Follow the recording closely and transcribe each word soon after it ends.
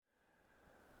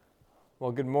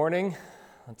Well, good morning.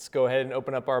 Let's go ahead and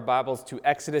open up our Bibles to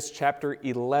Exodus chapter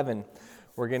 11.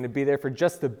 We're going to be there for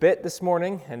just a bit this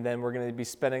morning, and then we're going to be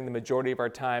spending the majority of our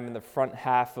time in the front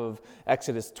half of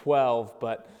Exodus 12.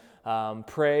 But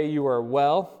pray you are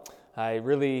well.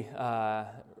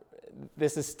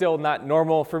 This is still not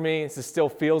normal for me. This still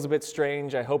feels a bit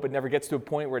strange. I hope it never gets to a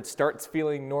point where it starts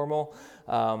feeling normal.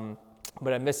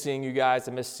 But I miss seeing you guys.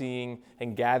 I miss seeing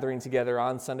and gathering together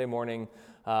on Sunday morning.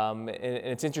 And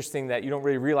it's interesting that you don't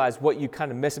really realize what you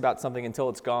kind of miss about something until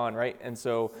it's gone, right? And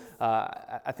so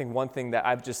I think one thing that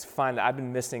I've just find that I've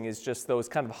been missing is just those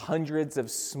kind of hundreds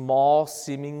of small,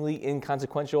 seemingly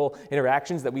inconsequential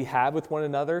interactions that we have with one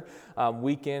another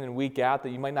week in and week out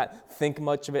that you might not think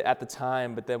much of it at the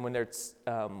time, but then when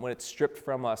it's stripped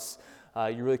from us,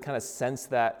 you really kind of sense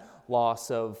that loss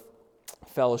of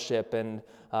fellowship. And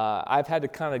I've had to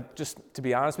kind of, just to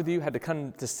be honest with you, had to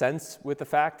come to sense with the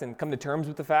fact and come to terms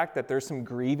with the fact that there's some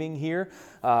grieving here,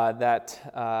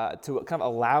 to kind of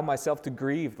allow myself to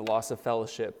grieve the loss of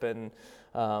fellowship and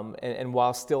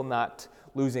while still not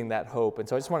losing that hope. And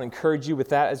so I just want to encourage you with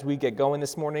that as we get going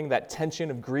this morning, that tension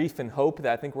of grief and hope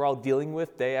that I think we're all dealing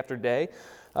with day after day.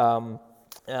 And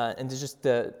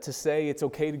to say it's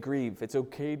okay to grieve. It's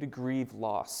okay to grieve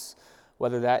loss.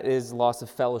 Whether that is loss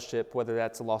of fellowship, whether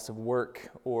that's a loss of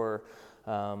work, or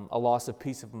a loss of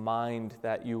peace of mind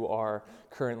that you are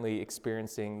currently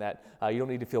experiencing, that you don't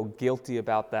need to feel guilty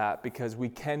about that, because we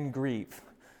can grieve,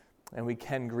 and we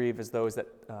can grieve as those that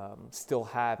still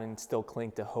have and still cling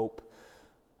to hope.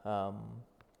 And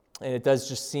it does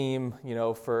just seem,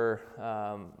 for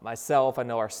myself, I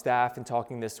know our staff in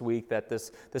talking this week, that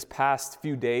this past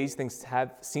few days, things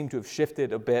seem to have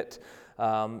shifted a bit.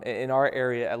 In our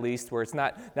area at least, where it's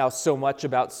not now so much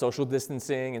about social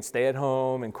distancing and stay at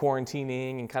home and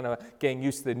quarantining and kind of getting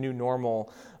used to the new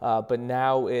normal, but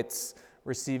now it's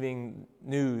receiving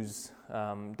news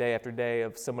day after day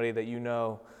of somebody that you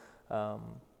know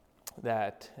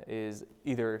that is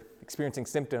either experiencing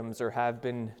symptoms or have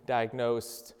been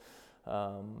diagnosed.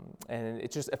 And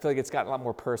it just, I feel like it's gotten a lot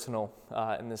more personal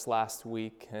in this last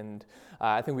week, and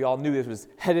I think we all knew this was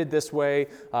headed this way,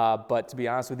 but to be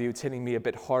honest with you, it's hitting me a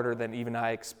bit harder than even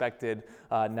I expected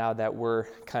now that we're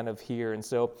kind of here. And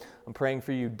so I'm praying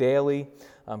for you daily.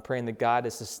 I'm praying that God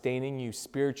is sustaining you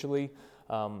spiritually,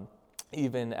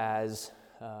 even as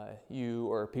you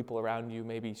or people around you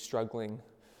may be struggling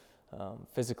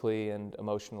physically and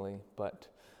emotionally. But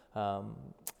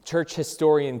church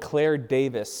historian Claire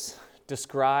Davis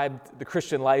described the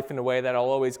Christian life in a way that I'll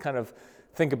always kind of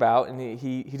think about, and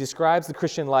he describes the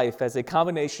Christian life as a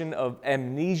combination of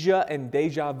amnesia and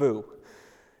deja vu.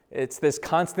 It's this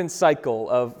constant cycle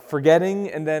of forgetting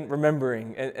and then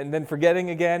remembering, and then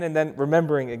forgetting again and then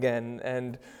remembering again,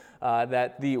 and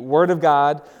that the Word of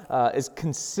God is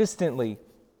consistently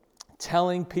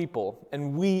telling people,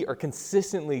 and we are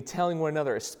consistently telling one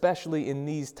another, especially in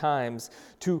these times,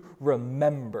 to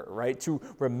remember, right? To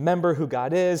remember who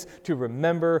God is, to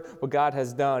remember what God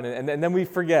has done. And then we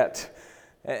forget.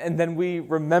 And then we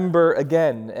remember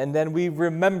again. And then we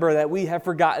remember that we have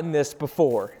forgotten this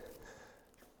before.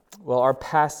 Well, our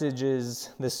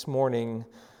passages this morning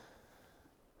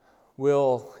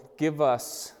will give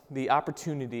us the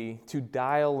opportunity to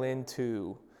dial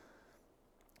into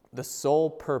the sole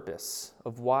purpose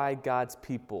of why God's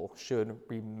people should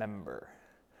remember.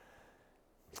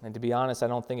 And to be honest, I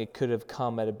don't think it could have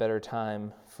come at a better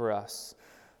time for us.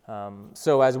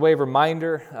 So as a way of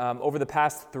reminder, over the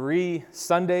past 3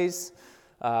 Sundays,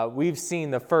 we've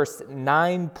seen the first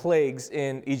 9 plagues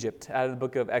in Egypt out of the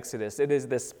book of Exodus. It is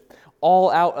this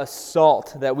all-out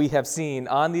assault that we have seen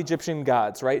on the Egyptian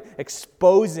gods, right?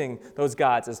 Exposing those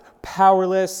gods as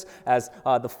powerless, as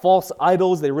the false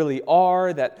idols they really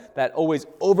are, that always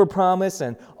overpromise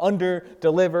and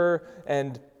underdeliver.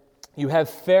 And you have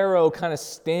Pharaoh kind of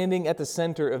standing at the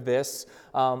center of this,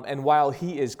 and while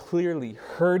he is clearly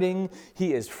hurting,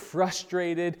 he is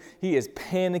frustrated, he is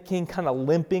panicking, kind of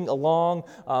limping along,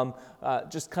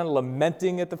 just kind of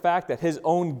lamenting at the fact that his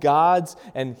own gods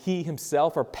and he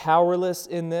himself are powerless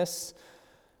in this.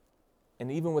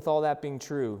 And even with all that being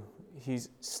true, he's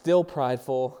still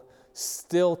prideful,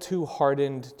 still too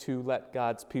hardened to let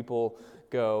God's people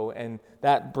go. And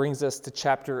that brings us to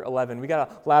chapter 11. We got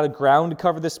a lot of ground to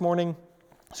cover this morning,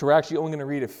 so we're actually only going to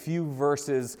read a few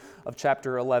verses of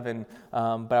chapter 11,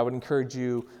 but I would encourage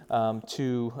you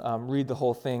to read the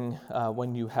whole thing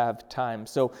when you have time.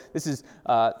 So this is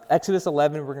Exodus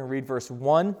 11. We're going to read verse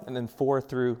 1 and then 4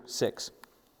 through 6.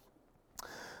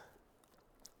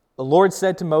 The Lord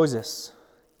said to Moses,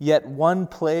 "Yet one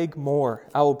plague more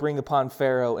I will bring upon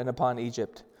Pharaoh and upon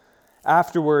Egypt.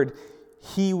 Afterward,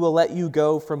 he will let you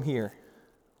go from here.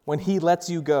 when he lets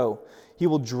you go, he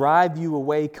will drive you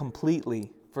away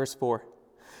completely. Verse 4.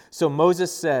 So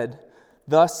Moses said,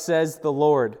 Thus says the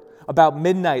Lord, about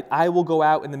midnight I will go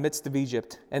out in the midst of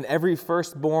Egypt, and every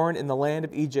firstborn in the land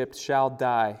of Egypt shall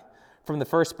die, from the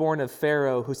firstborn of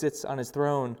Pharaoh who sits on his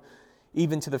throne,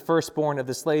 even to the firstborn of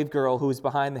the slave girl who is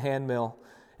behind the handmill,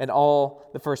 and all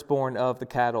the firstborn of the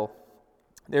cattle.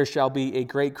 There shall be a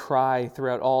great cry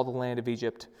throughout all the land of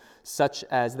Egypt, such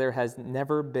as there has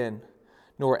never been,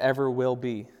 nor ever will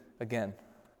be again.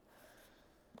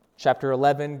 Chapter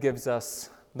 11 gives us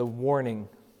the warning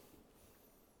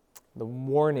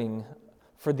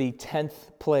for the 10th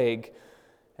plague.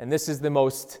 And this is the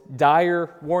most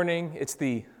dire warning. It's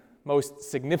the most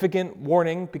significant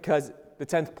warning because the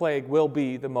 10th plague will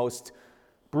be the most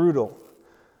brutal.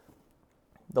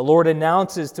 The Lord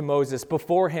announces to Moses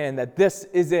beforehand that this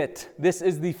is it. This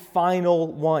is the final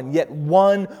one. Yet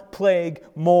one plague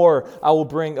more I will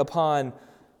bring upon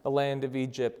the land of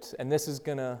Egypt. And this is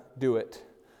going to do it.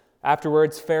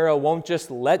 Afterwards, Pharaoh won't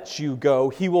just let you go.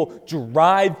 He will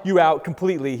drive you out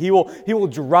completely. He will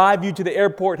drive you to the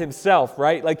airport himself,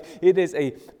 right? Like, it is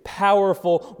a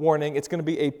powerful warning. It's going to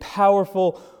be a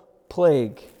powerful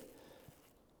plague.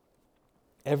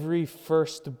 Every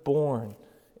firstborn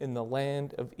in the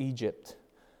land of Egypt,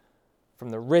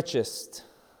 from the richest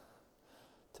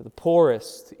to the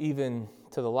poorest, even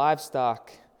to the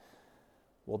livestock,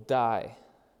 will die.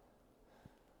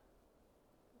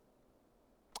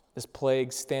 This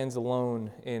plague stands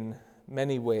alone in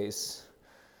many ways.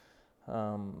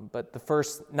 But the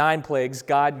first 9 plagues,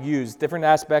 God used different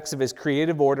aspects of his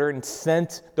creative order and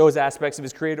sent those aspects of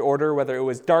his creative order, whether it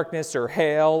was darkness or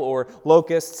hail or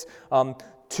locusts,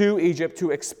 to Egypt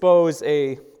to expose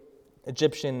a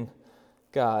Egyptian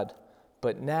god.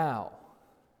 But now,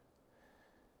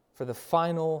 for the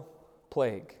final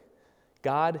plague,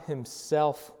 God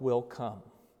himself will come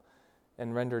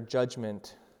and render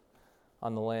judgment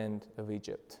on the land of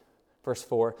Egypt. Verse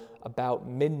 4, about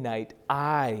midnight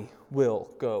I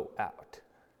will go out.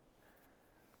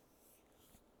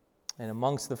 And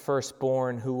amongst the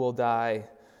firstborn who will die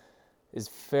is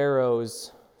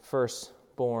Pharaoh's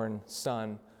firstborn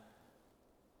son,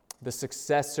 the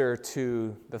successor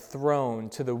to the throne,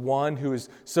 to the one who is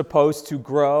supposed to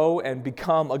grow and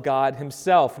become a god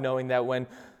himself, knowing that when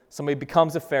somebody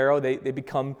becomes a pharaoh, they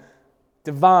become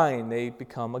divine. They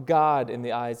become a god in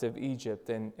the eyes of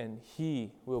Egypt, and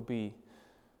he will be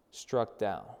struck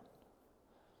down.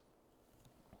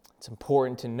 It's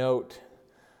important to note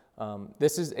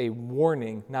this is a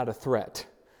warning, not a threat.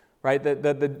 Right?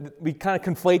 We kind of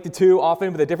conflate the two often,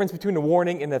 but the difference between a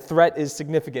warning and a threat is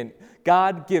significant.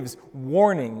 God gives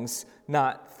warnings,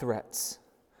 not threats.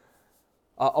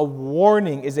 A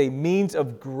warning is a means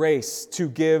of grace to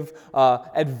give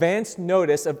advance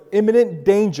notice of imminent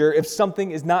danger if something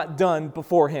is not done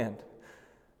beforehand.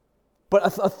 But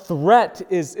a threat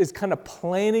is kind of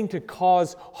planning to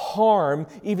cause harm,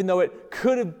 even though it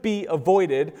could be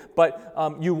avoided, but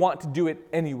you want to do it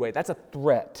anyway. That's a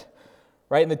threat.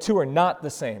 Right? And the two are not the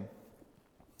same.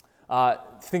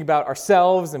 Think about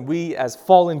ourselves and we as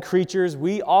fallen creatures,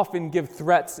 we often give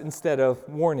threats instead of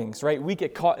warnings, right? We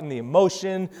get caught in the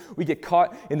emotion, we get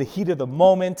caught in the heat of the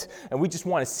moment, and we just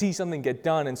want to see something get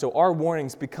done, and so our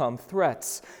warnings become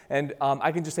threats. And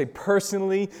I can just say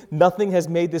personally, nothing has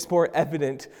made this more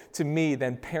evident to me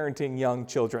than parenting young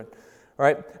children,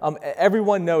 right?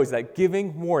 Everyone knows that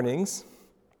giving warnings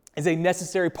is a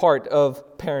necessary part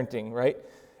of parenting, right?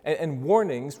 And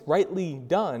warnings, rightly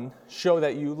done, show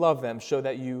that you love them, show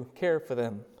that you care for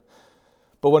them.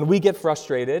 But when we get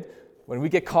frustrated, when we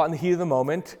get caught in the heat of the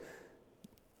moment,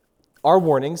 our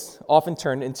warnings often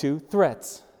turn into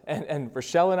threats. And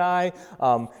Rochelle and I,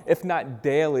 if not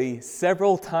daily,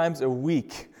 several times a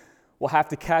week, will have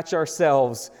to catch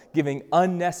ourselves giving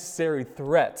unnecessary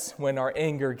threats when our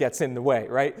anger gets in the way,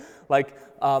 right? Like,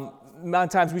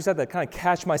 amount of times we just have to kind of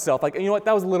catch myself, like, you know what,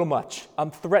 that was a little much. I'm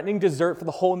threatening dessert for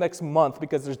the whole next month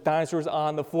because there's dinosaurs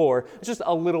on the floor. It's just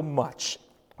a little much,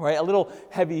 right? A little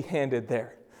heavy-handed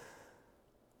there.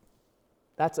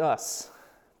 That's us.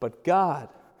 But God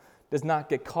does not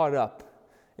get caught up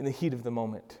in the heat of the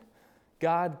moment.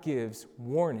 God gives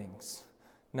warnings,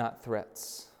 not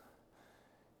threats.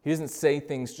 He doesn't say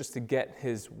things just to get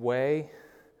his way.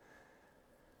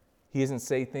 He doesn't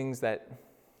say things that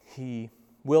he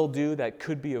will do that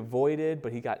could be avoided,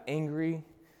 but he got angry.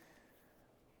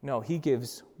 No, he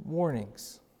gives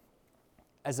warnings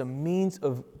as a means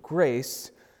of grace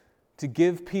to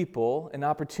give people an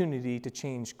opportunity to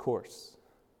change course.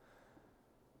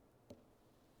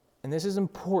 And this is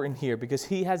important here because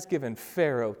he has given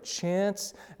Pharaoh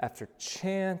chance after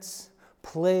chance,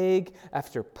 plague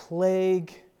after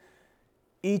plague,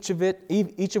 each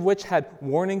of which had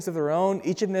warnings of their own,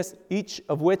 each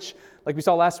of which, like we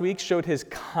saw last week, showed his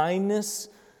kindness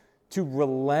to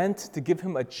relent, to give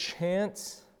him a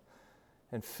chance.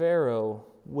 And Pharaoh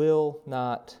will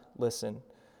not listen.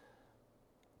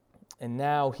 And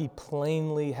now he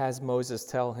plainly has Moses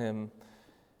tell him,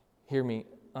 hear me,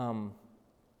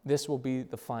 this will be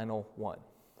the final one.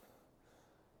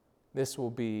 This will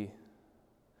be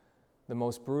the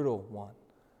most brutal one.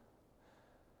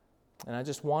 And I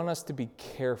just want us to be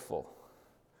careful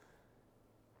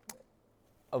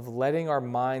of letting our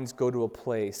minds go to a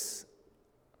place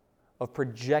of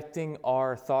projecting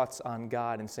our thoughts on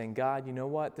God and saying, God, you know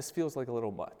what? This feels like a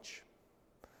little much.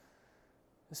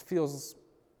 This feels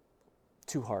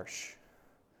too harsh.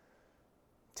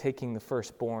 Taking the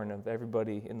firstborn of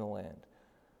everybody in the land.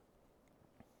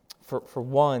 For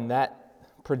one,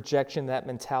 that projection, that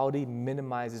mentality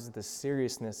minimizes the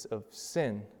seriousness of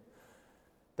sin.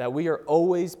 That we are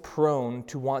always prone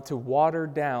to want to water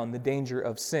down the danger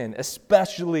of sin,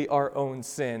 especially our own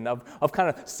sin, of kind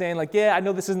of saying like, yeah, I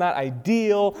know this is not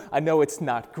ideal, I know it's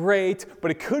not great,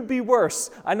 but it could be worse.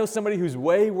 I know somebody who's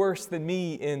way worse than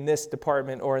me in this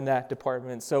department or in that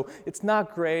department, so it's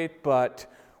not great, but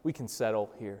we can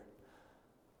settle here.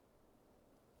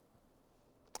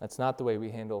 That's not the way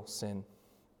we handle sin.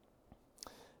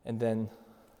 And then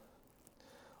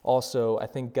also, I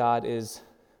think God is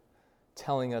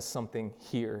telling us something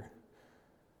here,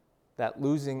 that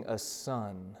losing a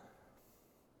son,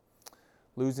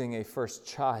 losing a first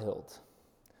child,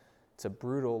 it's a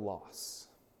brutal loss.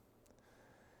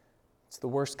 It's the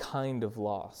worst kind of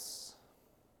loss.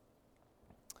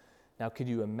 Now, could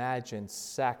you imagine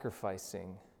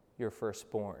sacrificing your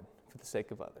firstborn for the sake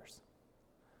of others?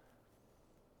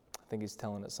 I think he's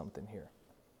telling us something here.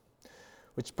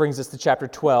 Which brings us to chapter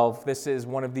 12. This is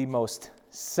one of the most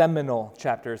seminal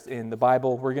chapters in the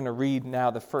Bible. We're going to read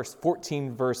now the first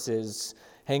 14 verses.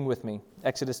 Hang with me.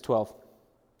 Exodus 12.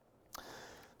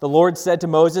 The Lord said to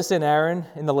Moses and Aaron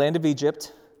in the land of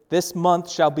Egypt, "This month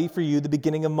shall be for you the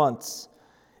beginning of months.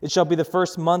 It shall be the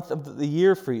first month of the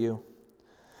year for you.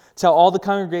 Tell all the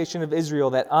congregation of Israel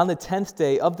that on the 10th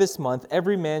day of this month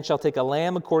every man shall take a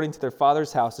lamb according to their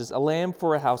father's houses, a lamb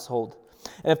for a household.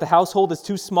 And if the household is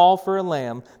too small for a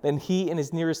lamb, then he and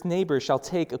his nearest neighbor shall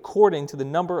take according to the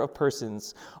number of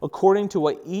persons. According to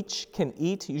what each can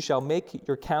eat, you shall make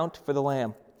your count for the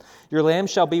lamb. Your lamb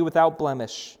shall be without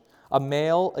blemish, a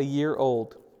male a year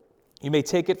old. You may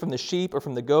take it from the sheep or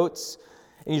from the goats,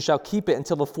 and you shall keep it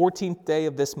until the 14th day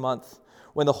of this month,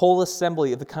 when the whole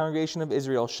assembly of the congregation of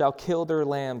Israel shall kill their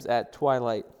lambs at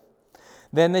twilight.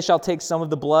 Then they shall take some of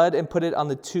the blood and put it on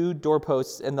the 2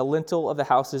 doorposts and the lintel of the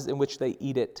houses in which they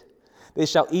eat it. They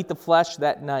shall eat the flesh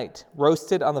that night,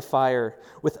 roasted on the fire.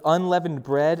 With unleavened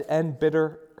bread and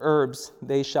bitter herbs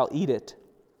they shall eat it.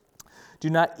 Do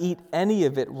not eat any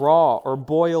of it raw or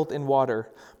boiled in water,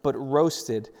 but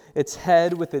roasted, its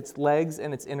head with its legs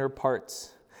and its inner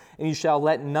parts. And you shall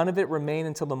let none of it remain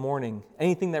until the morning.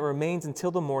 Anything that remains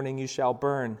until the morning you shall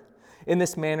burn. In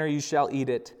this manner you shall eat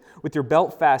it, with your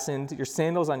belt fastened, your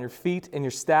sandals on your feet, and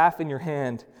your staff in your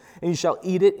hand. And you shall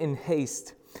eat it in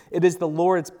haste. It is the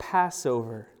Lord's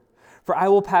Passover. For I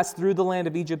will pass through the land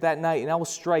of Egypt that night, and I will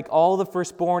strike all the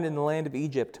firstborn in the land of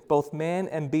Egypt, both man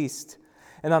and beast.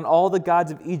 And on all the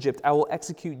gods of Egypt I will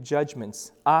execute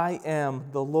judgments. I am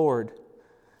the Lord.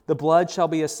 The blood shall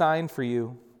be a sign for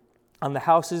you on the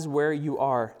houses where you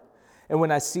are. And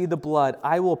when I see the blood,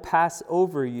 I will pass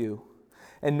over you.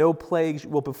 And no plague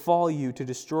will befall you to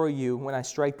destroy you when I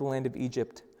strike the land of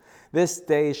Egypt. This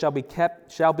day shall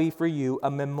be for you a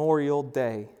memorial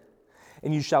day,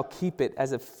 and you shall keep it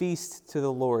as a feast to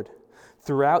the Lord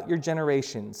throughout your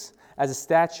generations, as a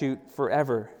statute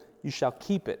forever. You shall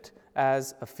keep it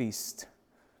as a feast."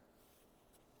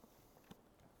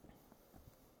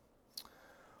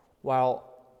 While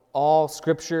all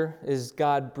Scripture is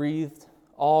God-breathed,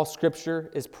 all Scripture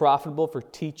is profitable for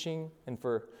teaching and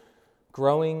for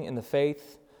growing in the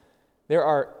faith, there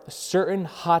are certain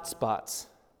hot spots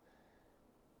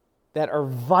that are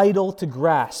vital to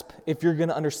grasp if you're going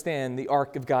to understand the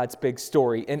arc of God's big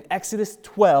story. And Exodus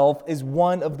 12 is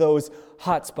one of those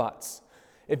hot spots.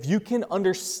 If you can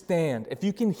understand, if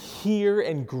you can hear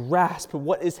and grasp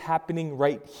what is happening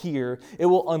right here, it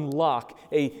will unlock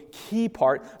a key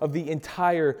part of the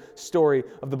entire story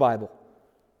of the Bible.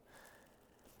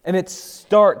 And it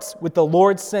starts with the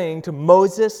Lord saying to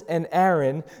Moses and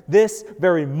Aaron, "This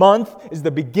very month is the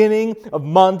beginning of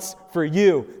months for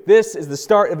you. This is the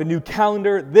start of a new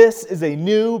calendar. This is a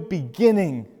new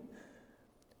beginning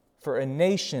for a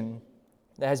nation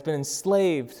that has been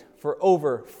enslaved for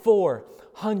over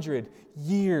 400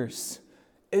 years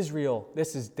Israel,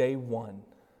 this is day one,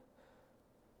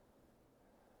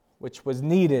 which was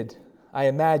needed, I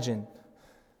imagine,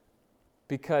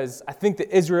 because I think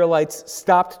the Israelites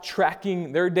stopped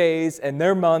tracking their days and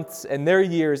their months and their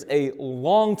years a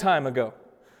long time ago.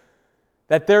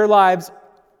 That their lives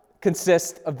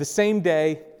consist of the same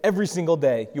day every single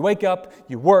day. You wake up,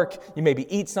 you work, you maybe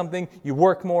eat something, you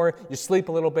work more, you sleep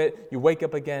a little bit, you wake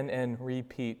up again and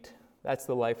repeat. That's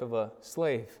the life of a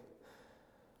slave.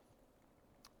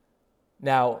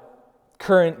 Now,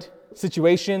 current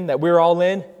situation that we're all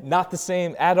in, not the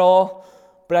same at all,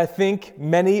 but I think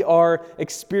many are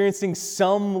experiencing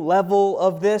some level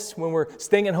of this when we're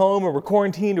staying at home or we're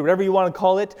quarantined or whatever you want to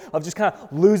call it, of just kind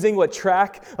of losing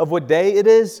track of what day it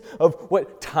is, of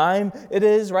what time it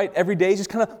is, right? Every day is just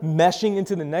kind of meshing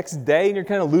into the next day and you're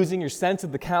kind of losing your sense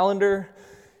of the calendar.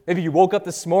 Maybe you woke up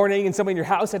this morning and somebody in your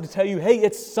house had to tell you, hey,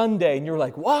 it's Sunday. And you were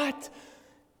like, what?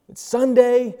 It's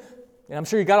Sunday? And I'm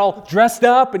sure you got all dressed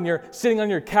up and you're sitting on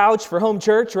your couch for home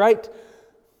church, right?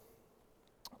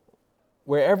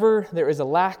 Wherever there is a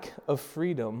lack of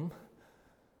freedom,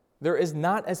 there is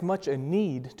not as much a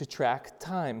need to track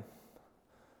time.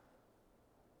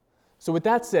 So with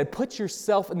that said, put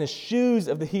yourself in the shoes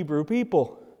of the Hebrew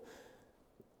people.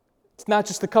 It's not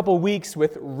just a couple weeks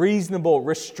with reasonable,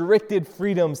 restricted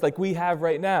freedoms like we have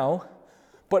right now,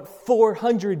 but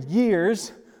 400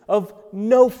 years of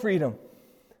no freedom.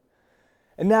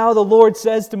 And now the Lord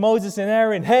says to Moses and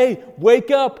Aaron, hey,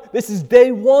 wake up. This is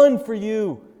day one for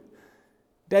you.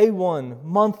 Day one,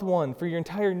 month one for your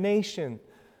entire nation.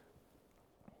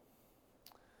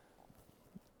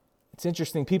 It's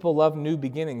interesting. People love new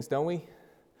beginnings, don't we?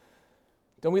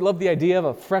 Don't we love the idea of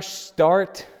a fresh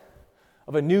start,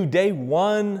 of a new day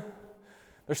one?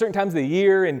 There are certain times of the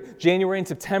year in January and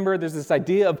September, there's this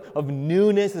idea of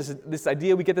newness, this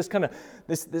idea we get this kind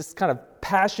of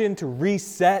passion to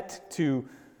reset, to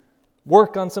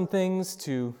work on some things,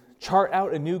 to chart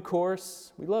out a new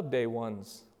course. We love day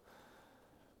ones.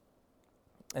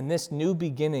 And this new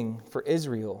beginning for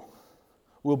Israel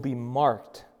will be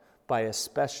marked by a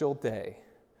special day,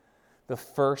 the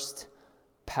first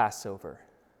Passover.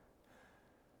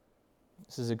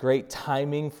 This is a great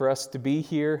timing for us to be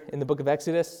here in the book of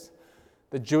Exodus.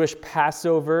 The Jewish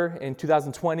Passover in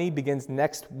 2020 begins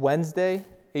next Wednesday,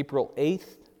 April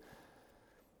 8th.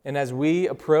 And as we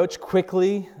approach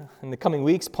quickly in the coming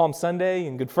weeks, Palm Sunday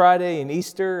and Good Friday and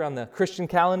Easter on the Christian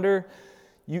calendar,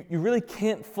 you really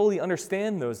can't fully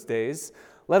understand those days,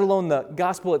 let alone the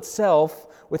gospel itself,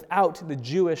 without the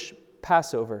Jewish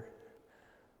Passover.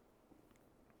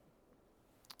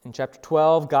 In chapter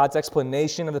 12, God's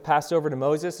explanation of the Passover to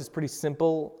Moses is pretty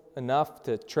simple enough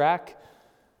to track.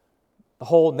 The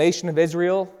whole nation of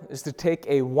Israel is to take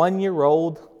a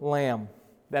 1-year-old lamb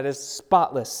that is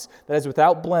spotless, that is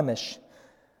without blemish.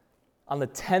 On the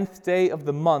 10th day of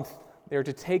the month, they are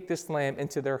to take this lamb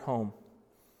into their home.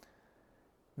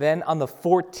 Then on the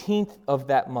 14th of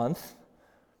that month,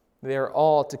 they are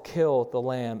all to kill the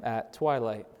lamb at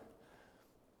twilight,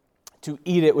 to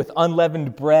eat it with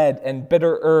unleavened bread and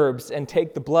bitter herbs, and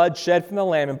take the blood shed from the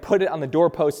lamb and put it on the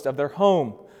doorposts of their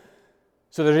home.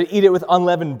 So they're to eat it with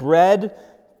unleavened bread,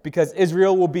 because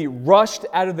Israel will be rushed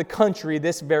out of the country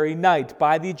this very night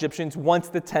by the Egyptians once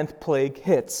the 10th plague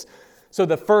hits. So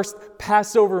the first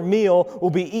Passover meal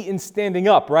will be eaten standing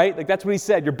up, right? Like that's what he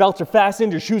said. Your belts are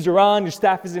fastened, your shoes are on, your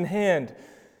staff is in hand.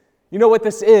 You know what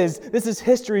this is? This is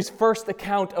history's first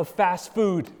account of fast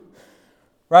food,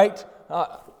 right?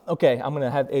 Okay, I'm going to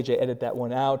have AJ edit that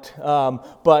one out.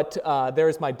 But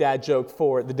there's my dad joke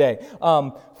for the day.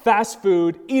 Fast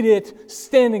food, eat it,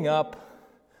 standing up.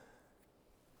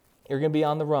 You're going to be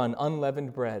on the run,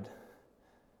 unleavened bread.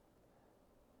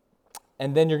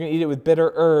 And then you're going to eat it with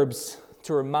bitter herbs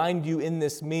to remind you in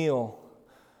this meal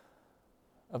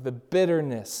of the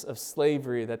bitterness of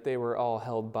slavery that they were all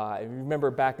held by.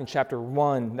 Remember back in chapter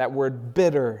 1, that word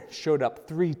bitter showed up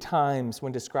 3 times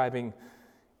when describing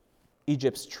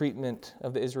Egypt's treatment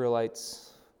of the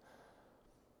Israelites.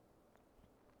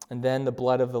 And then the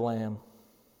blood of the lamb.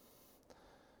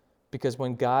 Because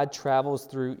when God travels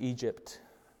through Egypt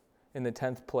in the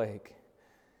 10th plague,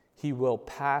 he will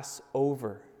pass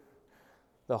over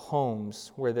the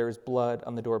homes where there is blood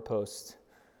on the doorpost,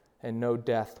 and no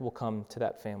death will come to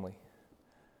that family.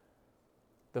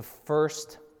 The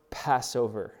first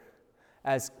Passover,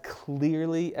 as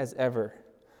clearly as ever,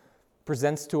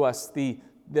 presents to us the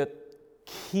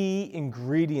key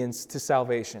ingredients to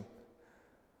salvation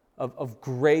of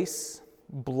grace,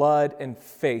 blood, and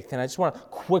faith. And I just want to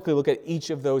quickly look at each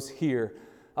of those here.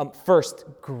 First,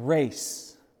 grace.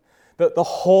 The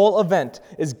whole event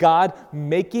is God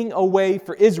making a way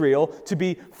for Israel to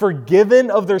be forgiven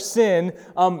of their sin,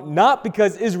 not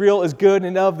because Israel is good in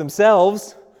and of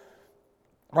themselves.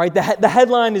 Right? The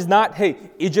headline is not, hey,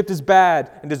 Egypt is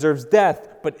bad and deserves death,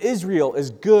 but Israel is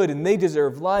good and they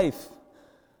deserve life.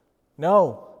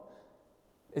 No.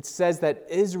 It says that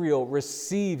Israel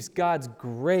receives God's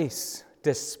grace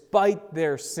despite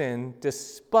their sin,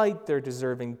 despite their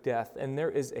deserving death, and there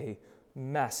is a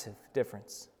massive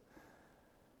difference.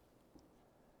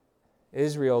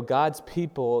 Israel, God's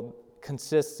people,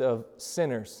 consists of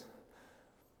sinners.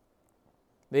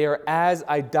 They are as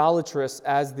idolatrous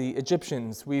as the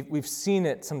Egyptians. We've seen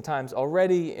it sometimes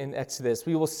already in Exodus.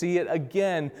 We will see it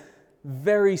again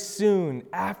very soon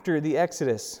after the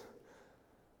Exodus.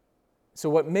 So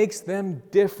what makes them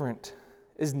different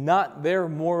is not their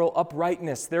moral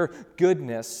uprightness, their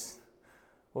goodness.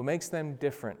 What makes them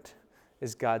different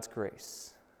is God's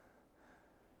grace.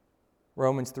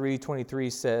 Romans 3:23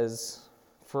 says,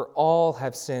 "For all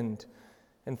have sinned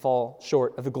and fall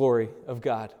short of the glory of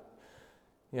God."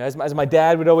 You know, as my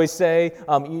dad would always say,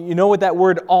 you know what that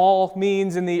word all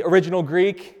means in the original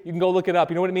Greek? You can go look it up.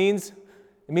 You know what it means?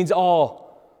 It means all.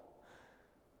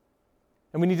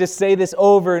 And we need to say this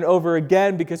over and over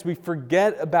again because we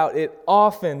forget about it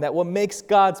often, that what makes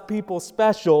God's people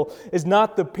special is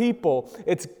not the people,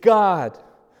 it's God.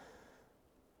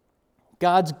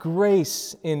 God's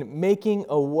grace in making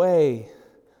a way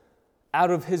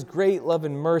out of His great love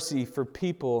and mercy for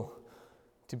people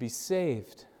to be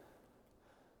saved.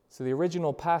 So the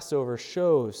original Passover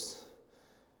shows,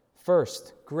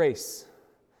 first, grace,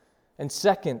 and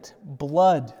second,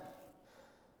 blood.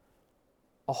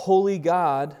 A holy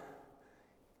God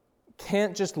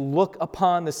can't just look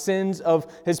upon the sins of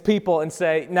His people and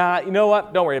say, nah, you know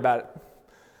what? Don't worry about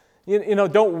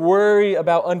it. Don't worry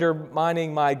about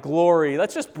undermining my glory.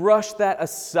 Let's just brush that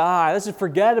aside. Let's just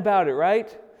forget about it,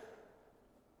 right?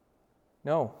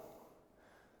 No.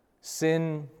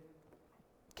 Sin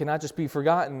cannot just be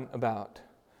forgotten about.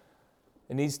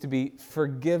 It needs to be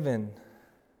forgiven.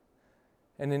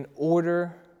 And in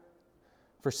order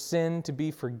for sin to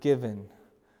be forgiven,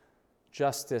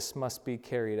 justice must be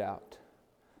carried out.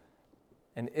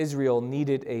 And Israel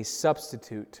needed a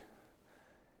substitute.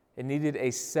 It needed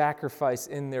a sacrifice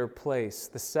in their place,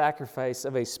 the sacrifice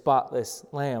of a spotless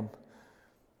lamb.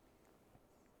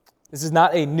 This is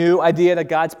not a new idea that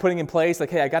God's putting in place, like,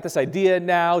 hey, I got this idea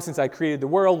now since I created the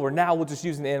world, where now we'll just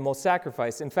use an animal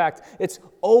sacrifice. In fact, it's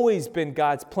always been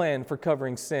God's plan for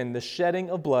covering sin. The shedding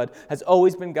of blood has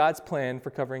always been God's plan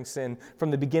for covering sin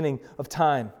from the beginning of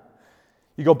time.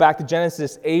 You go back to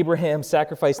Genesis, Abraham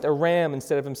sacrificed a ram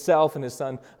instead of himself and his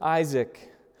son Isaac.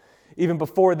 Even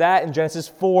before that, in Genesis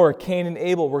 4, Cain and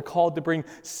Abel were called to bring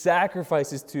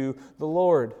sacrifices to the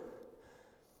Lord.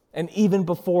 And even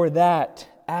before that,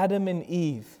 Adam and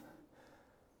Eve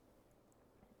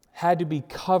had to be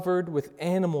covered with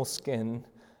animal skin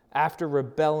after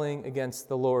rebelling against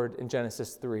the Lord in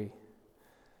Genesis 3.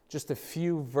 Just a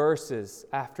few verses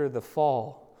after the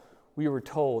fall, we were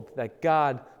told that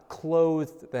God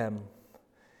clothed them.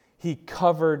 He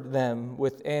covered them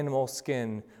with animal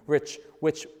skin, which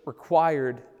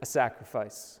required a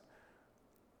sacrifice.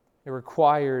 It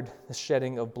required the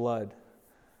shedding of blood.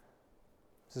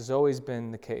 This has always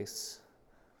been the case.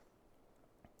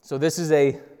 So this is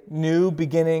a new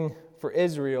beginning for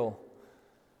Israel.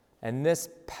 And this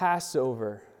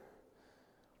Passover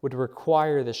would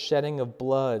require the shedding of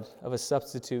blood of a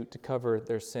substitute to cover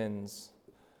their sins.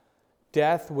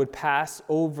 Death would pass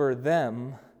over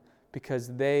them because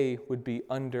they would be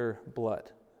under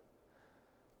blood.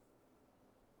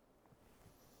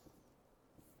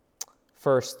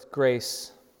 First,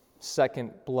 grace.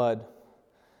 Second, blood.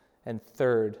 And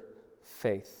third,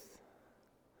 faith.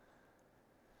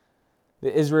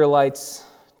 The Israelites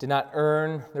did not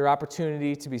earn their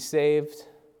opportunity to be saved.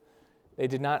 They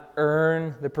did not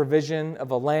earn the provision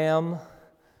of a lamb.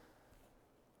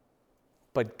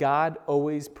 But God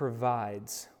always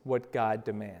provides what God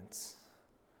demands.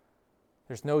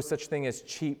 There's no such thing as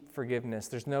cheap forgiveness.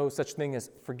 There's no such thing as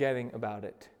forgetting about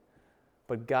it.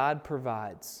 But God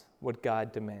provides what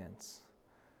God demands.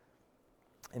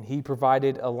 And He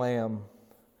provided a lamb.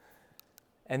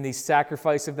 And the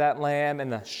sacrifice of that lamb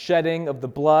and the shedding of the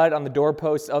blood on the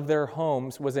doorposts of their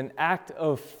homes was an act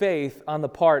of faith on the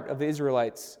part of the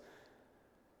Israelites.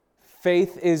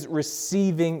 Faith is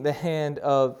receiving the hand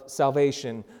of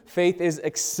salvation. Faith is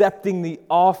accepting the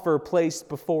offer placed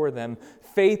before them.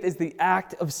 Faith is the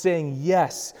act of saying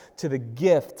yes to the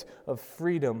gift of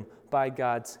freedom by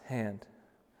God's hand.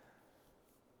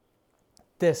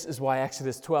 This is why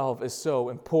Exodus 12 is so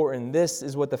important. This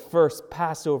is what the first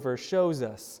Passover shows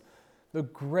us. the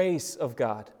grace of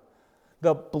God,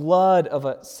 the blood of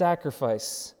a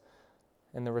sacrifice,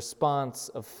 and the response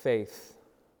of faith.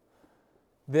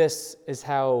 This is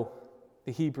how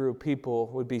the Hebrew people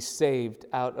would be saved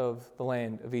out of the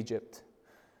land of Egypt.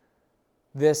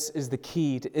 This is the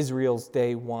key to Israel's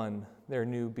day one, their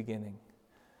new beginning.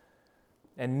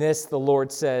 And this, the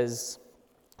Lord says,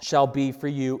 shall be for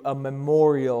you a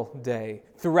memorial day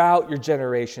throughout your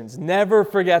generations. Never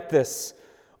forget this.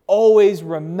 Always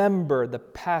remember the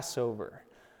Passover,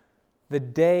 the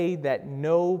day that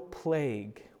no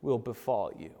plague will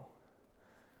befall you.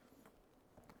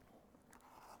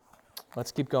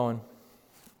 Let's keep going.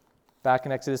 Back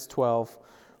in Exodus 12,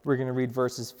 we're going to read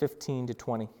verses 15 to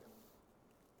 20.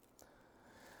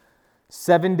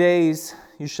 7 days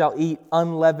you shall eat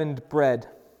unleavened bread.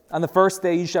 On the first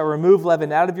day you shall remove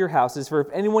leaven out of your houses, for if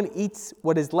anyone eats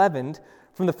what is leavened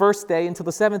from the first day until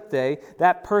the seventh day,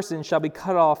 that person shall be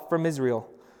cut off from Israel.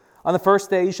 On the first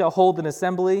day you shall hold an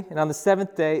assembly, and on the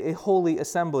seventh day a holy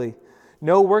assembly.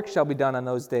 No work shall be done on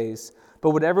those days, but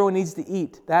what everyone needs to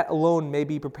eat, that alone may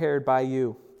be prepared by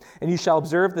you. And you shall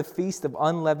observe the feast of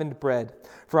unleavened bread.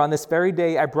 For on this very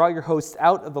day I brought your hosts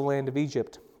out of the land of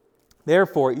Egypt.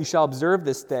 Therefore you shall observe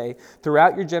this day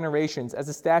throughout your generations as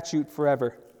a statute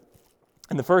forever.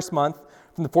 In the first month,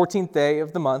 from the 14th day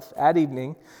of the month at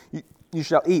evening, you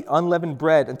shall eat unleavened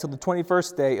bread until the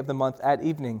 21st day of the month at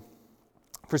evening.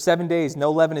 For 7 days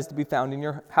no leaven is to be found in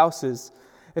your houses.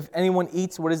 If anyone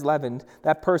eats what is leavened,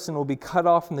 that person will be cut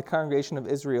off from the congregation of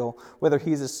Israel, whether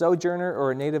he is a sojourner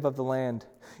or a native of the land.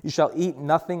 You shall eat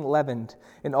nothing leavened.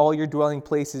 In all your dwelling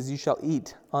places you shall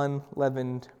eat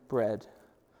unleavened bread.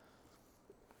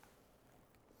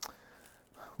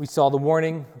 We saw the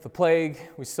warning of the plague,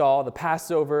 we saw the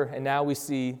Passover, and now we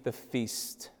see the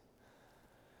feast.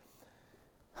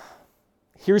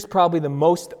 Here's probably the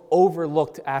most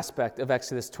overlooked aspect of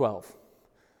Exodus 12.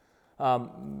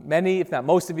 Many, if not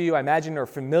most of you, I imagine, are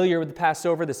familiar with the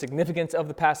Passover, the significance of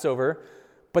the Passover,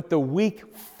 but the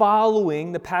week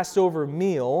following the Passover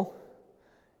meal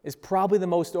is probably the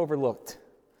most overlooked.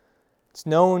 It's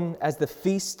known as the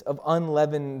Feast of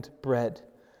Unleavened Bread.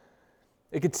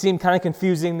 It could seem kind of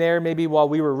confusing there maybe while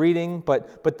we were reading,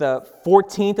 but the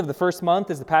 14th of the first month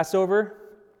is the Passover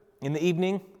in the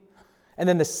evening, and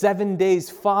then the 7 days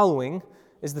following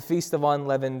is the Feast of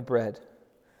Unleavened Bread.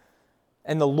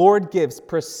 And the Lord gives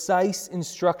precise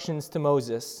instructions to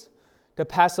Moses to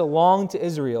pass along to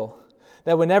Israel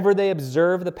that whenever they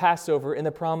observe the Passover in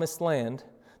the Promised Land,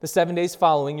 the 7 days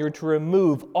following, you're to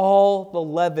remove all the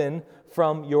leaven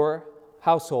from your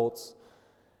households.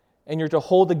 And you're to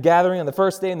hold a gathering on the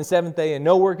first day and the seventh day, and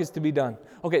no work is to be done.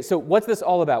 Okay, so what's this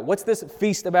all about? What's this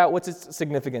feast about? What's its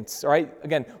significance? All right,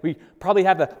 again, we probably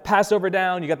have the Passover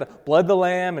down. You got the blood of the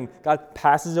lamb, and God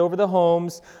passes over the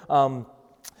homes.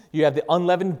 You have the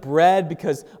unleavened bread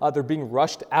because they're being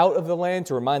rushed out of the land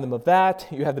to remind them of that.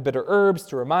 You have the bitter herbs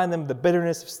to remind them of the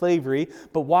bitterness of slavery.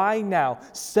 But why now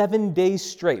 7 days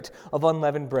straight of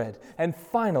unleavened bread? And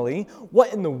finally,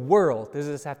 what in the world does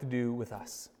this have to do with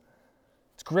us?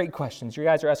 It's great questions. You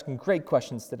guys are asking great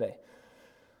questions today.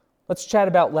 Let's chat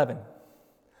about leaven.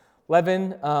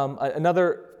 Leaven,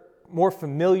 another more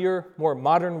familiar, more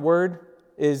modern word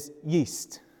is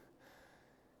yeast.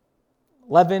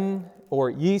 Leaven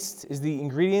or yeast is the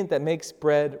ingredient that makes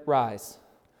bread rise.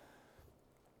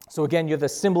 So again, you have the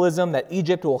symbolism that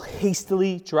Egypt will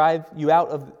hastily drive you out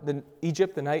of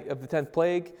Egypt the night of the 10th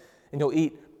plague, and you'll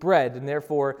eat bread, and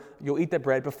therefore you'll eat that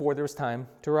bread before there was time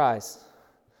to rise.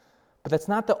 But that's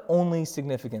not the only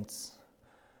significance.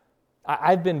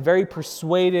 I've been very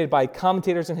persuaded by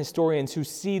commentators and historians who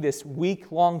see this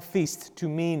week-long feast to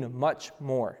mean much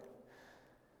more.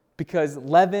 Because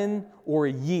leaven or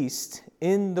yeast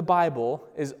in the Bible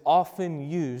is often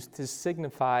used to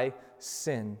signify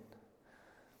sin.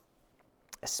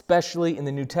 Especially in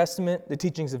the New Testament, the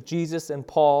teachings of Jesus and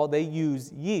Paul, they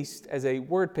use yeast as a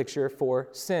word picture for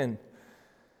sin.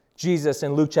 Jesus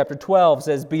in Luke chapter 12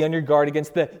 says, "Be on your guard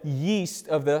against the yeast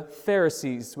of the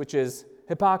Pharisees," which is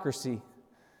hypocrisy.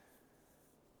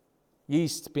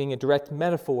 Yeast being a direct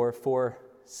metaphor for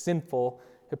sinful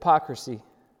hypocrisy.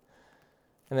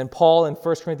 And then Paul in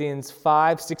 1 Corinthians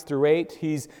 5, 6 through 8,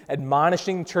 he's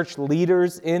admonishing church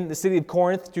leaders in the city of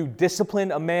Corinth to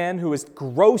discipline a man who is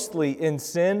grossly in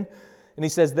sin. And he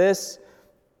says this,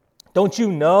 "Don't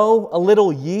you know a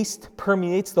little yeast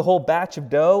permeates the whole batch of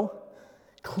dough?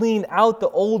 Clean out the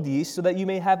old yeast so that you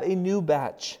may have a new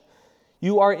batch.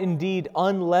 You are indeed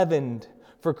unleavened,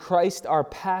 for Christ our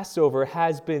Passover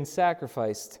has been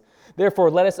sacrificed.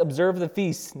 Therefore let us observe the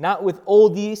feast, not with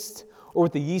old yeast or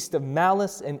with the yeast of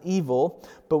malice and evil,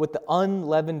 but with the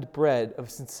unleavened bread of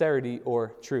sincerity or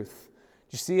truth."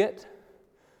 you see it?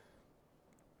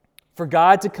 For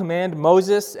God to command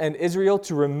Moses and Israel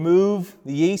to remove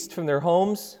the yeast from their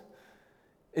homes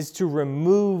is to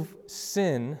remove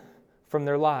sin from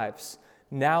their lives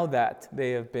now that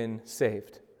they have been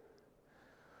saved.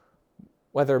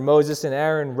 Whether Moses and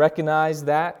Aaron recognize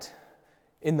that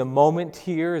in the moment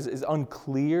here is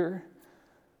unclear,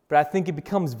 but I think it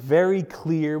becomes very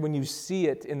clear when you see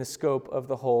it in the scope of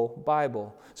the whole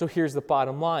Bible. So here's the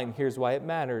bottom line. Here's why it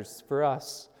matters for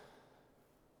us.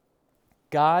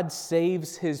 God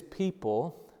saves His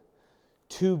people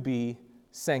to be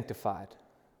sanctified.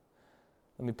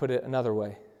 Let me put it another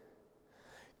way.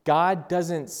 God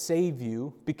doesn't save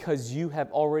you because you have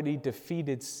already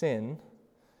defeated sin.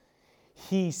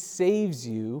 He saves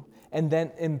you and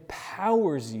then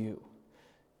empowers you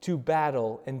to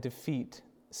battle and defeat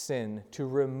sin, to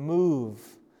remove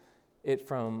it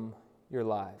from your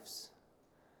lives.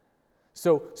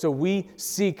 So we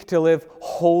seek to live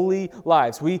holy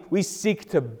lives. We seek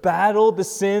to battle the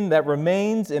sin that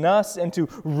remains in us and to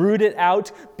root it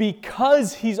out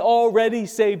because He's already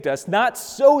saved us, not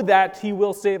so that He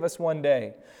will save us one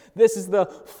day. This is the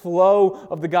flow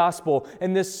of the gospel,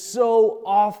 and this so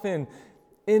often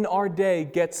in our day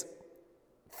gets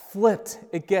flipped.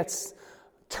 It gets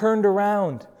turned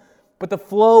around. But the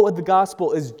flow of the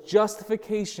gospel is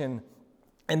justification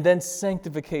and then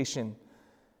sanctification.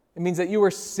 It means that you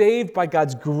are saved by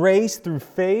God's grace through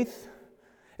faith.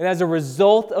 And as a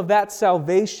result of that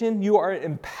salvation, you are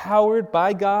empowered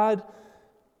by God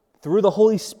through the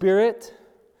Holy Spirit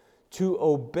to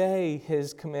obey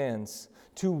His commands,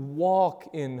 to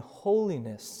walk in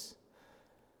holiness.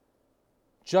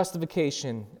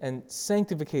 Justification and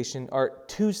sanctification are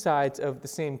two sides of the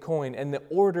same coin, and the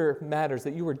order matters,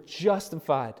 that you were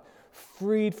justified,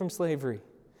 freed from slavery,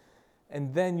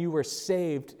 and then you were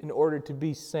saved in order to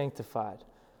be sanctified.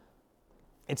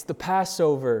 It's the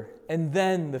Passover and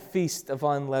then the Feast of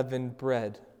Unleavened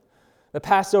Bread. The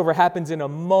Passover happens in a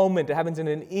moment, it happens in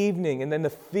an evening, and then the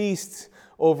feast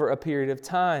over a period of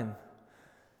time.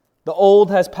 The old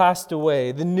has passed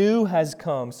away, the new has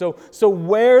come. So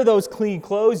wear those clean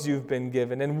clothes you've been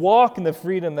given and walk in the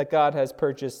freedom that God has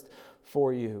purchased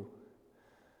for you.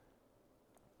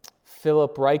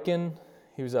 Philip Ryken,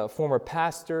 he was a former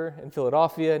pastor in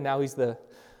Philadelphia. Now he's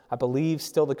I believe,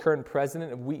 still the current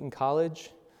president of Wheaton College.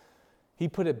 He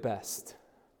put it best.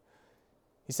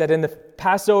 He said, in the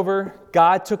Passover,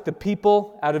 God took the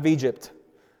people out of Egypt.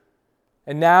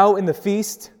 And now in the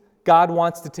feast, God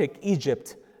wants to take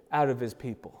Egypt out of His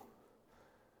people.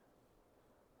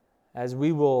 As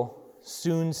we will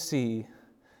soon see,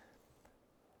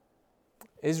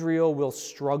 Israel will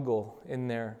struggle in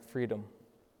their freedom.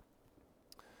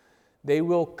 They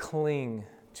will cling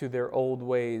to their old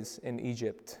ways in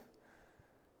Egypt.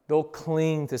 They'll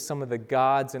cling to some of the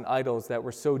gods and idols that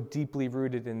were so deeply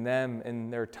rooted in them in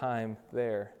their time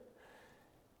there.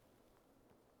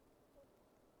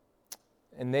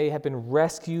 And they have been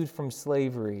rescued from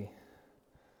slavery.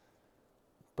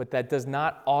 But that does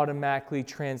not automatically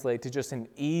translate to just an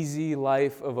easy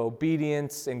life of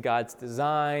obedience in God's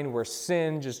design where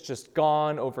sin is just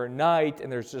gone overnight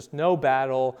and there's just no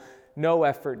battle, no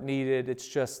effort needed. It's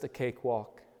just a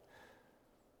cakewalk.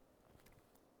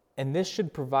 And this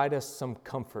should provide us some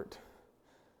comfort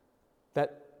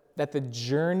that the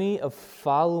journey of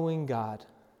following God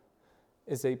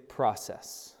is a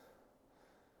process.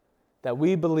 That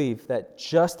we believe that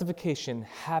justification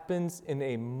happens in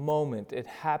a moment. It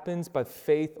happens by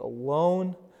faith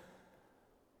alone,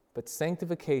 but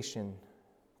sanctification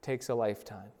takes a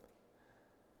lifetime.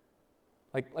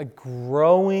 Like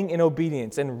growing in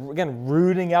obedience and, again,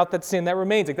 rooting out that sin that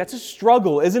remains. Like, that's a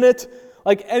struggle, isn't it?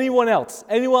 Like anyone else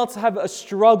have a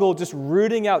struggle just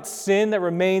rooting out sin that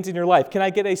remains in your life? Can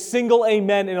I get a single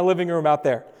amen in a living room out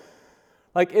there?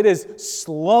 Like, it is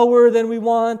slower than we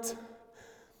want.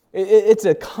 It's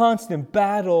a constant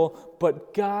battle,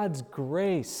 but God's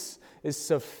grace is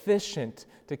sufficient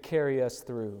to carry us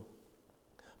through.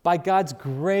 By God's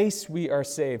grace we are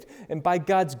saved, and by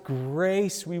God's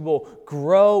grace we will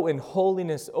grow in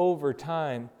holiness over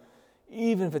time,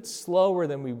 even if it's slower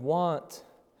than we want.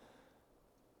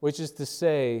 Which is to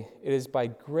say, it is by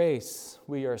grace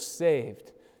we are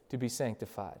saved to be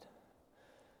sanctified.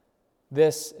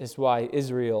 This is why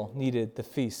Israel needed the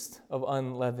Feast of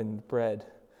Unleavened Bread.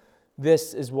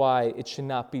 This is why it should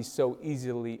not be so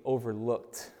easily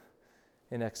overlooked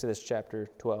in Exodus chapter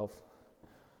 12.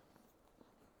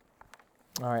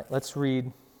 All right, let's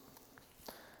read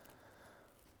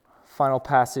final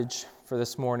passage for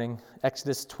this morning,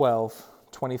 Exodus 12,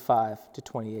 25 to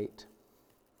 28.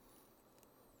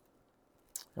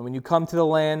 And when you come to the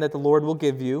land that the Lord will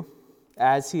give you,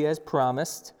 as he has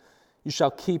promised. You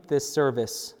shall keep this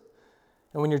service.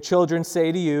 And when your children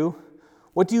say to you,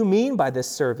 'What do you mean by this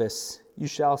service?' you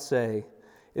shall say,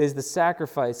 'It is the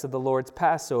sacrifice of the Lord's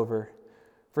Passover.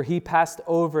 For he passed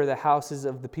over the houses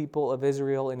of the people of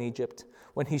Israel in Egypt,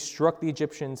 when he struck the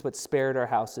Egyptians but spared our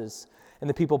houses. And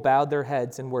the people bowed their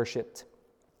heads and worshipped.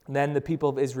 Then the people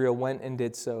of Israel went and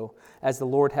did so, as the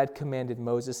Lord had commanded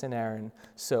Moses and Aaron,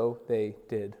 so they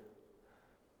did."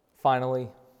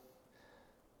 Finally,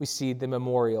 we see the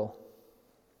memorial.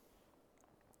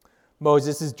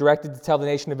 Moses is directed to tell the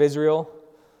nation of Israel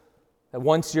that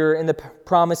once you're in the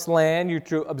promised land, you're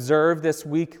to observe this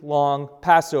week-long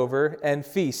Passover and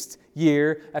feast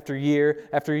year after year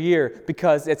after year,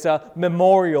 because it's a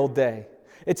memorial day.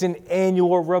 It's an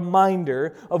annual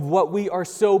reminder of what we are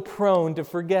so prone to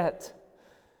forget.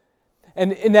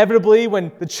 And inevitably,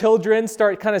 when the children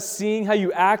start kind of seeing how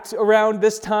you act around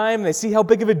this time, they see how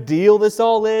big of a deal this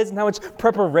all is and how much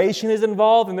preparation is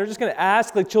involved, and they're just going to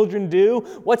ask, like children do,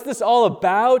 "What's this all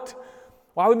about?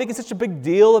 Why are we making such a big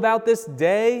deal about this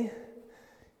day?"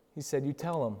 He said, you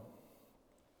tell them.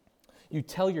 You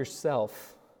tell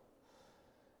yourself,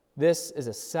 this is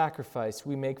a sacrifice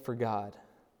we make for God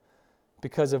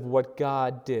because of what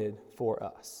God did for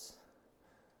us.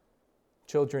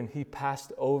 Children, he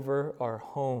passed over our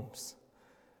homes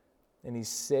and he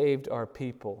saved our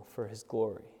people for his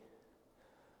glory.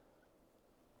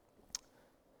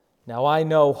 Now, I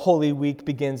know Holy Week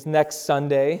begins next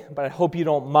Sunday, but I hope you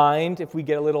don't mind if we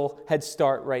get a little head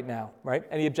start right now, right?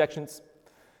 Any objections?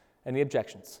 Any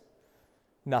objections?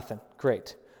 Nothing.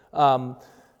 Great.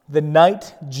 The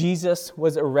night Jesus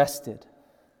was arrested,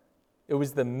 it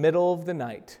was the middle of the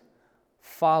night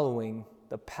following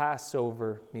the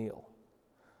Passover meal.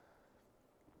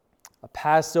 A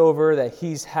Passover that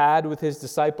he's had with his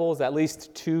disciples at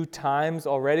least 2 times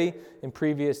already in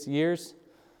previous years.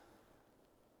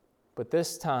 But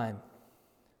this time,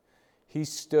 he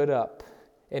stood up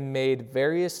and made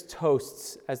various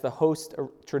toasts, as the host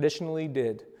traditionally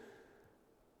did,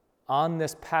 on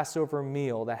this Passover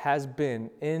meal that has been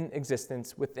in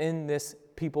existence within this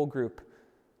people group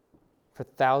for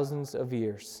thousands of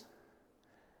years.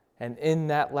 And in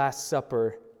that Last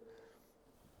Supper,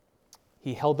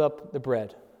 he held up the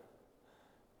bread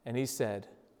and he said,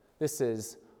 "This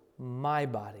is my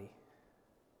body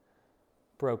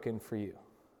broken for you."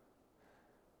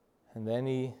 And then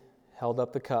he held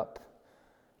up the cup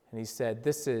and he said,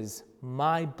 "This is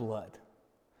my blood,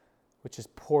 which is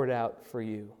poured out for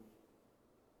you."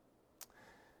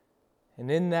 And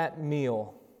in that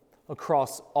meal,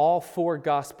 across all 4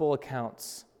 gospel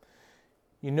accounts,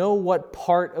 you know what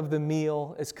part of the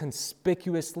meal is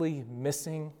conspicuously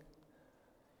missing?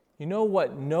 You know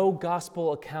what no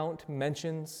gospel account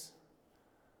mentions?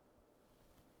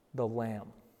 The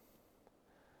lamb.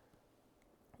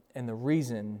 And the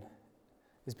reason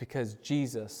is because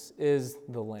Jesus is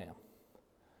the lamb.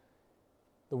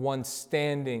 The one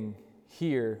standing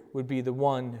here would be the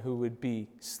one who would be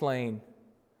slain.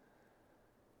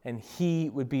 And he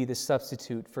would be the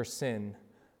substitute for sin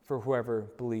for whoever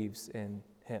believes in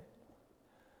him.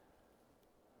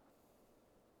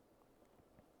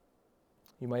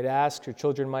 You might ask, your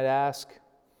children might ask,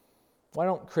 why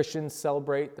don't Christians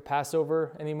celebrate the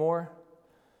Passover anymore?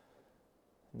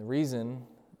 And the reason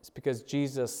is because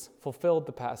Jesus fulfilled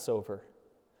the Passover.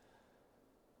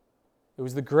 It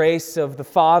was the grace of the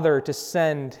Father to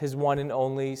send his one and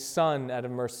only Son out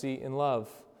of mercy and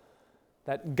love.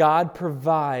 That God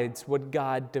provides what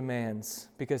God demands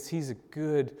because he's a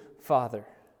good Father.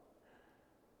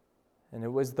 And it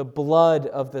was the blood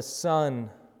of the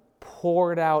Son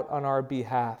poured out on our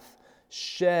behalf,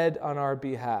 shed on our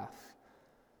behalf,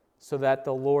 so that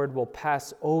the Lord will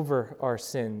pass over our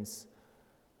sins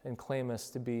and claim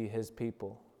us to be his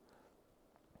people.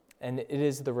 And it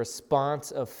is the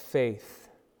response of faith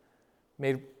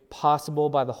made possible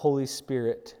by the Holy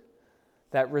Spirit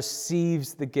that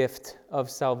receives the gift of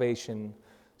salvation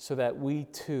so that we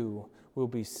too will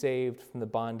be saved from the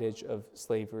bondage of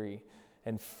slavery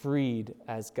and freed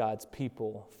as God's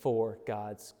people for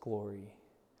God's glory.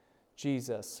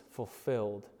 Jesus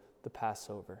fulfilled the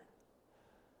Passover.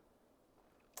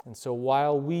 And so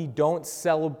while we don't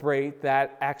celebrate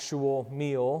that actual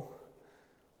meal,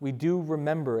 we do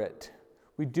remember it.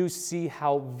 We do see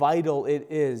how vital it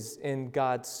is in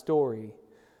God's story.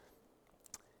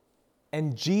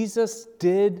 And Jesus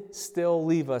did still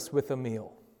leave us with a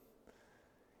meal.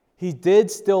 He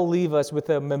did still leave us with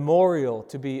a memorial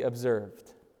to be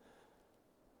observed.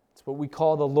 It's what we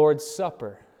call the Lord's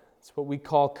Supper. It's what we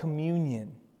call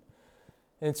communion.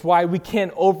 And it's why we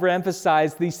can't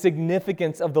overemphasize the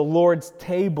significance of the Lord's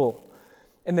table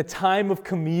and the time of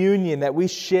communion that we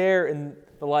share in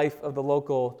the life of the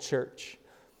local church,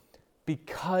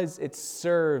 because it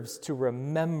serves to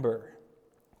remember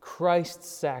Christ's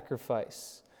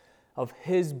sacrifice of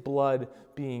his blood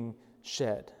being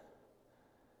shed.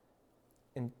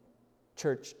 And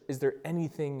church, is there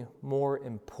anything more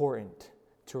important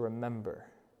to remember?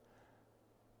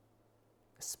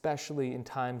 Especially in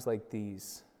times like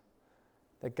these,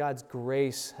 that God's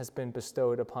grace has been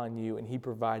bestowed upon you and he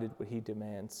provided what he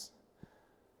demands.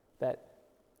 That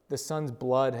the Son's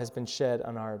blood has been shed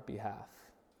on our behalf.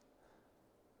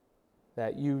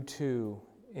 That you too,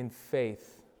 in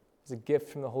faith, as a gift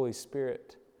from the Holy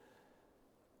Spirit,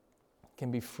 can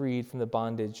be freed from the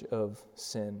bondage of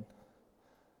sin.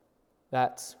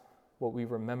 That's what we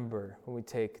remember when we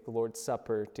take the Lord's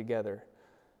Supper together.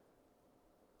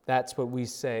 That's what we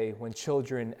say when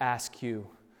children ask you,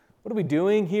 what are we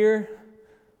doing here?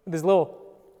 With these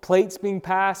little plates being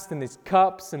passed and these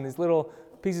cups and these little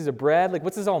pieces of bread. Like,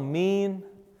 what's this all mean?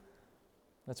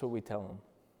 That's what we tell them.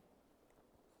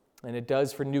 And it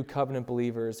does for New Covenant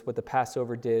believers what the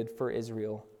Passover did for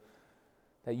Israel.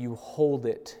 That you hold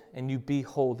it and you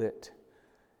behold it.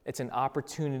 It's an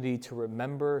opportunity to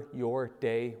remember your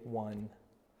day one.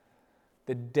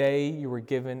 The day you were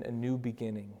given a new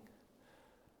beginning.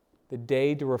 The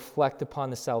day to reflect upon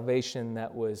the salvation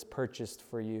that was purchased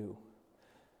for you.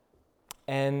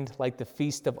 And like the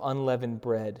Feast of Unleavened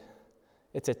Bread,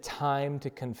 it's a time to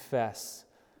confess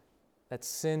that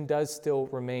sin does still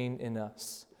remain in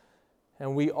us.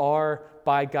 And we are,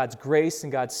 by God's grace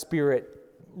and God's Spirit,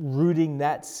 rooting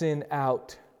that sin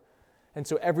out. And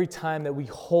so every time that we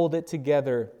hold it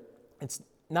together, it's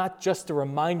not just a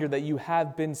reminder that you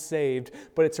have been saved,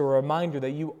 but it's a reminder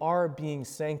that you are being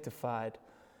sanctified.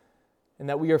 And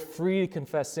that we are free to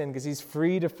confess sin because he's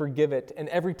free to forgive it. And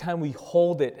every time we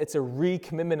hold it, it's a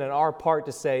recommitment on our part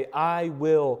to say, I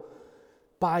will,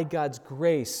 by God's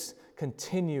grace,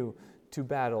 continue to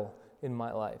battle in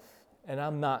my life. And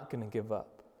I'm not going to give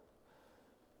up.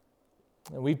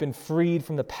 And we've been freed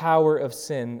from the power of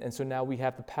sin, and so now we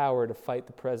have the power to fight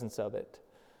the presence of it.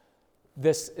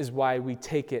 This is why we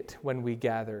take it when we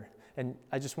gather. And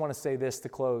I just want to say this to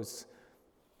close.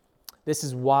 This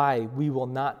is why we will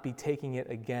not be taking it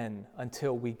again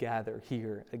until we gather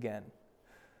here again.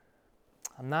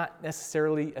 I'm not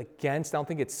necessarily against, I don't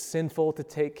think it's sinful to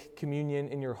take communion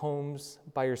in your homes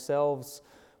by yourselves,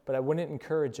 but I wouldn't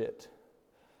encourage it.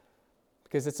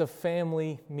 Because it's a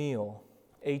family meal,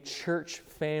 a church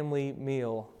family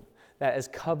meal that is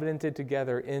covenanted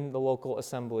together in the local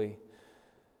assembly,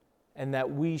 and that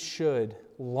we should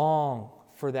long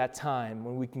for that time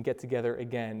when we can get together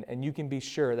again. And you can be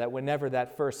sure that whenever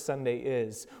that first Sunday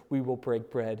is, we will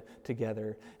break bread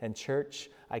together. And church,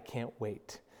 I can't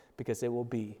wait, because it will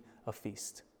be a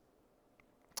feast.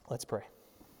 Let's pray.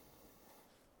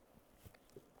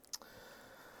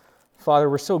 Father,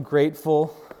 we're so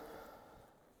grateful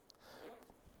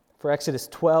for Exodus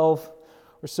 12.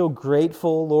 We're so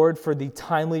grateful, Lord, for the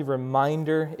timely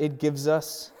reminder it gives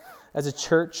us as a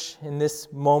church in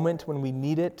this moment when we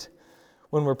need it,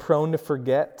 when we're prone to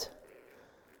forget.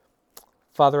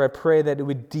 Father, I pray that it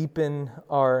would deepen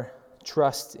our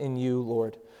trust in you,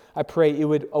 Lord. I pray it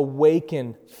would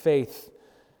awaken faith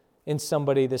in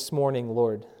somebody this morning,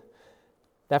 Lord.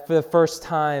 That for the first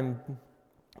time,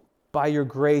 by your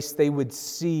grace, they would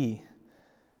see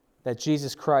that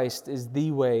Jesus Christ is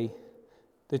the way,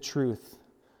 the truth,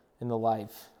 and the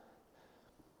life.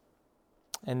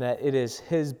 And that it is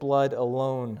his blood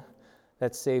alone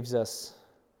that saves us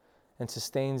and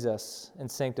sustains us and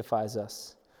sanctifies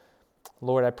us.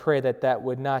 Lord, I pray that that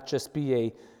would not just be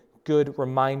a good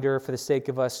reminder for the sake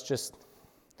of us just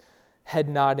head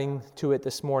nodding to it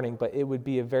this morning, but it would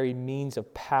be a very means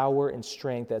of power and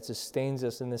strength that sustains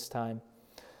us in this time.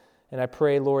 And I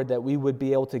pray, Lord, that we would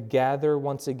be able to gather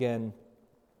once again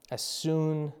as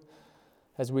soon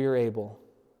as we are able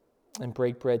and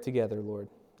break bread together, Lord,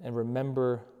 and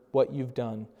remember what you've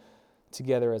done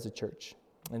together as a church.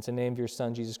 And it's in the name of your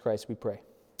Son, Jesus Christ, we pray.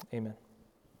 Amen.